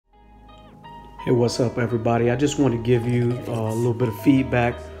Hey, what's up, everybody? I just want to give you a little bit of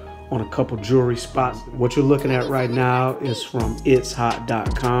feedback on a couple jewelry spots. What you're looking at right now is from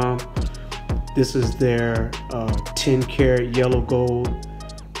ItsHot.com. This is their 10 karat yellow gold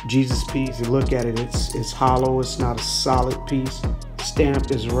Jesus piece. You look at it, it's hollow. It's not a solid piece. Stamp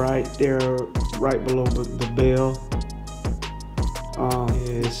is right there, right below the bell.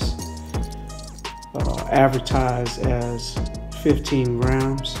 It's advertised as 15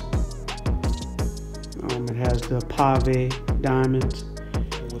 grams. It has the pave diamonds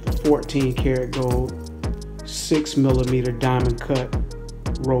with a 14 karat gold, 6mm diamond cut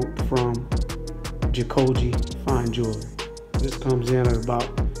rope from Jacoje fine jewelry. This comes in at about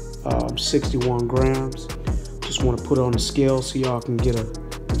 61 grams. Just want to put it on the scale so y'all can get a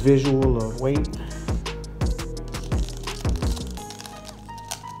visual of weight.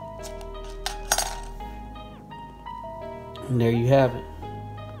 And there you have it.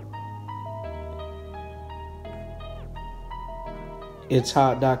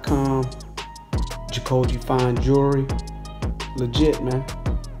 ItsHot.com, Jacoje fine jewelry. Legit, man.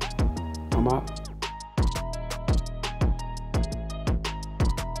 I'm out.